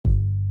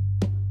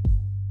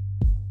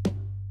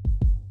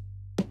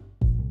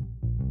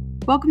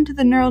Welcome to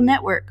the Neural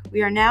Network.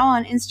 We are now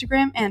on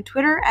Instagram and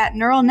Twitter at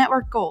Neural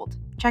Network Gold.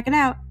 Check it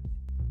out.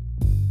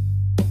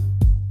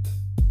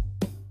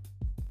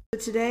 So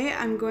today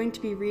I'm going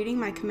to be reading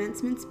my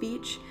commencement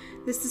speech.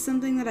 This is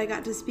something that I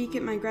got to speak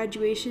at my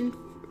graduation.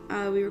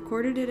 We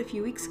recorded it a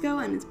few weeks ago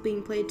and it's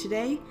being played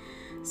today.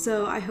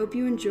 So I hope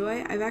you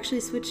enjoy. I've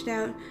actually switched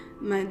out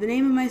the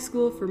name of my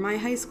school for my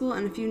high school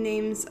and a few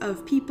names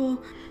of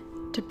people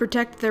to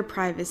protect their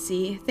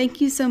privacy.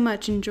 Thank you so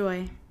much.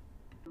 Enjoy.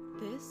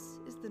 This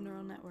is the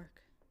Neural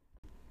Network.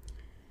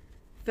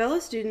 Fellow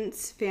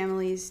students,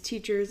 families,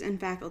 teachers, and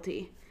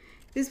faculty.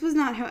 This was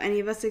not how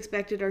any of us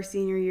expected our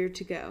senior year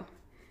to go.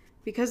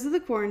 Because of the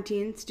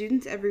quarantine,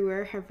 students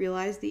everywhere have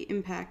realized the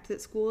impact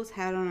that school has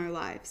had on our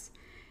lives.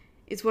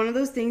 It's one of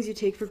those things you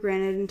take for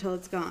granted until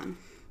it's gone.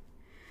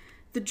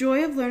 The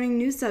joy of learning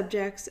new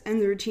subjects and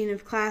the routine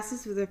of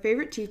classes with our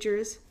favorite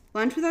teachers,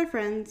 lunch with our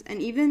friends,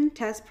 and even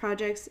test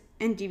projects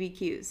and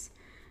DBQs.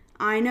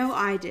 I know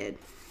I did.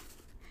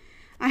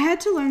 I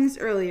had to learn this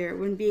earlier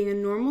when being a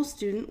normal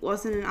student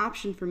wasn't an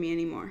option for me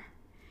anymore.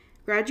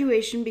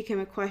 Graduation became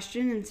a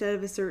question instead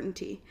of a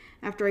certainty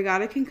after I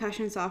got a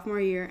concussion sophomore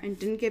year and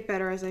didn't get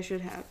better as I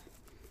should have.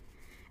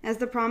 As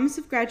the promise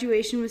of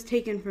graduation was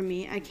taken from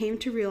me, I came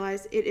to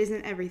realize it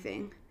isn't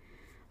everything.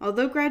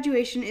 Although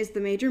graduation is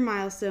the major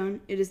milestone,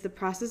 it is the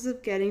process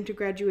of getting to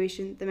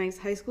graduation that makes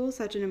high school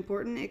such an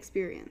important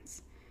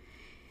experience.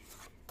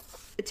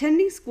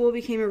 Attending school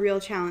became a real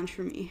challenge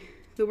for me.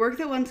 The work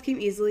that once came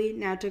easily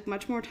now took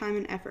much more time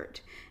and effort,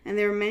 and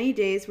there were many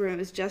days where it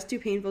was just too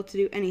painful to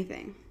do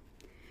anything.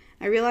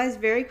 I realized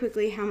very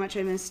quickly how much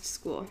I missed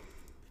school.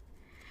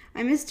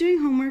 I missed doing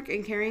homework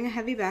and carrying a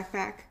heavy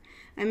backpack.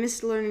 I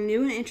missed learning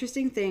new and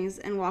interesting things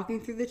and walking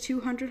through the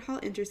 200 hall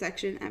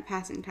intersection at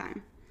passing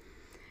time.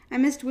 I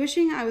missed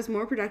wishing I was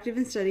more productive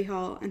in study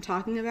hall and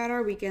talking about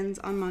our weekends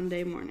on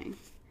Monday morning.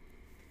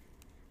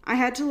 I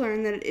had to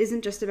learn that it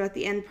isn't just about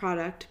the end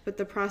product, but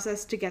the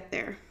process to get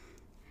there.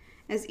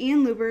 As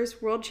Ian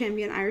Luber's world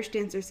champion Irish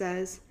dancer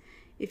says,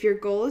 if your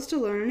goal is to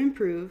learn and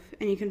improve,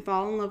 and you can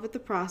fall in love with the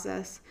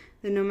process,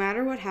 then no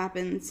matter what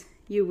happens,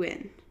 you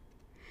win.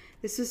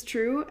 This was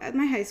true at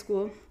my high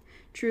school,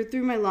 true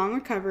through my long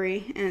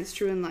recovery, and it's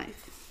true in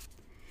life.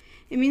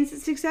 It means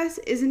that success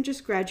isn't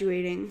just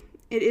graduating.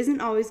 It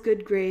isn't always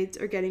good grades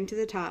or getting to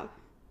the top.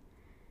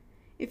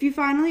 If you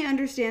finally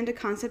understand a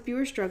concept you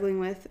were struggling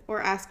with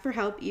or ask for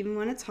help even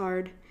when it's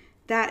hard,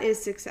 that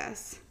is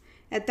success.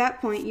 At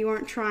that point, you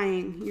aren't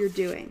trying, you're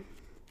doing.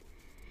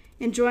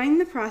 Enjoying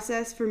the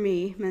process for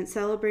me meant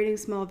celebrating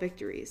small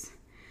victories.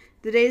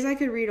 The days I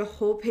could read a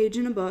whole page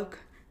in a book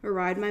or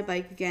ride my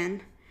bike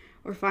again,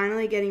 or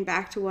finally getting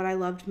back to what I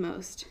loved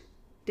most,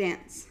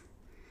 dance.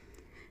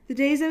 The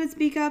days I would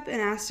speak up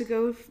and ask to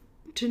go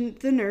to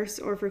the nurse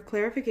or for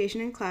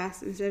clarification in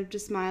class instead of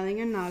just smiling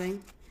and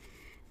nodding.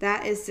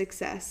 That is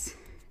success.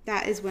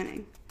 That is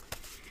winning.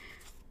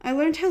 I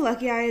learned how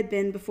lucky I had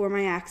been before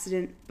my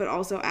accident, but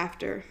also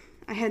after.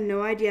 I had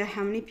no idea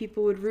how many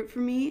people would root for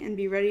me and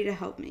be ready to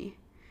help me.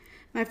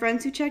 My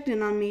friends who checked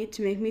in on me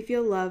to make me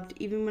feel loved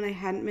even when I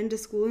hadn't been to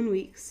school in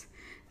weeks.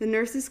 The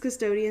nurses,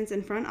 custodians,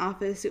 and front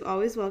office who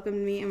always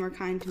welcomed me and were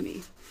kind to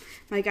me.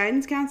 My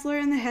guidance counselor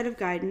and the head of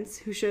guidance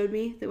who showed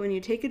me that when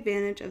you take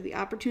advantage of the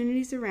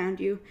opportunities around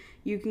you,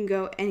 you can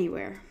go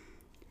anywhere.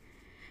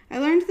 I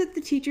learned that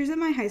the teachers at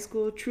my high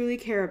school truly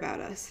care about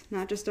us,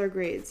 not just our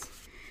grades.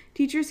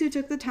 Teachers who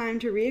took the time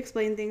to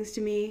re-explain things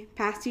to me,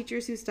 past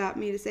teachers who stopped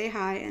me to say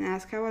hi and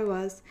ask how I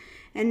was,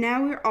 and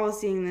now we're all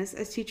seeing this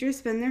as teachers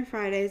spend their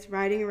Fridays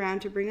riding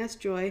around to bring us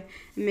joy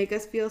and make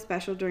us feel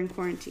special during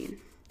quarantine.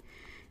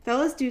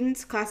 Fellow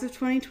students, class of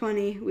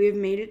 2020, we have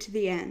made it to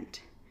the end.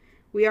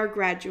 We are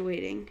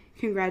graduating.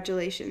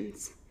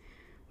 Congratulations.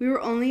 We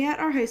were only at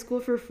our high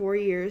school for 4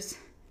 years,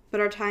 but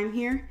our time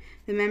here,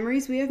 the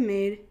memories we have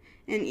made,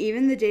 and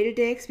even the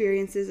day-to-day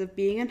experiences of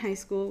being in high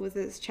school with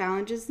its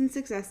challenges and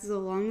successes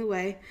along the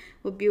way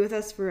will be with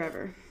us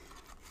forever.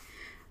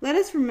 Let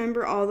us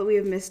remember all that we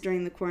have missed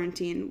during the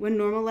quarantine, when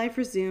normal life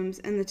resumes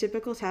and the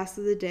typical tasks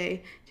of the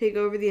day take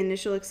over the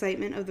initial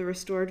excitement of the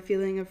restored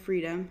feeling of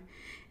freedom.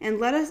 And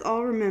let us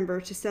all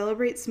remember to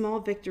celebrate small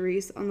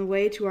victories on the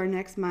way to our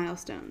next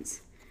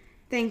milestones.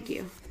 Thank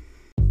you.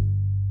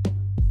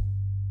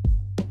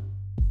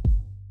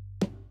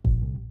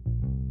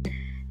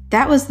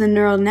 That was the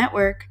Neural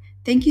Network.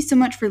 Thank you so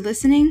much for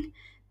listening.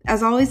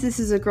 As always, this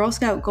is a Girl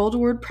Scout Gold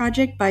Award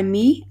project by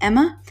me,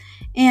 Emma,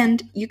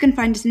 and you can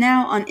find us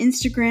now on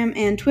Instagram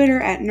and Twitter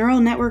at Neural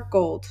Network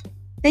Gold.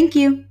 Thank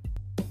you.